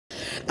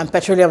And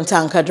petroleum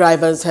tanker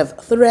drivers have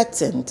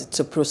threatened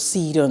to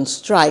proceed on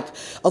strike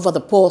over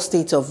the poor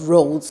state of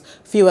roads,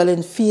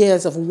 fueling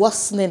fears of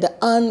worsening the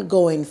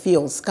ongoing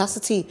fuel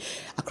scarcity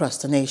across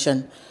the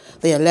nation.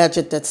 They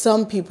alleged that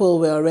some people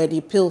were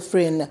already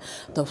pilfering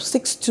the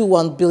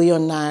 621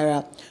 billion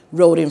naira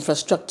road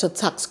infrastructure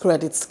tax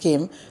credit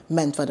scheme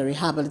meant for the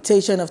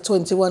rehabilitation of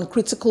 21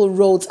 critical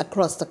roads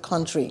across the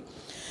country.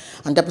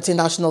 And Deputy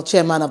National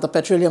Chairman of the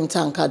Petroleum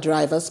Tanker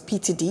Drivers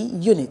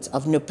PTD unit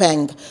of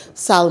Nupeng,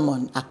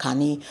 Salmon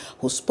Akani,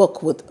 who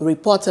spoke with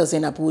reporters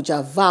in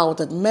Abuja, vowed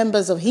that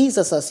members of his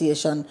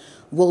association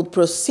will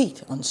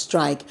proceed on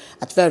strike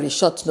at very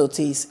short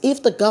notice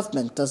if the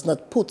government does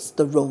not put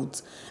the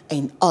roads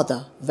in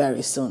order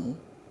very soon.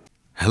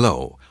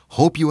 Hello,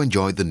 hope you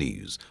enjoyed the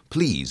news.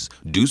 Please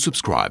do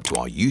subscribe to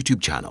our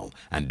YouTube channel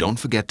and don't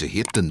forget to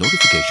hit the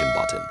notification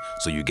button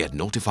so you get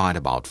notified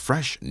about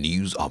fresh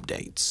news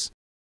updates.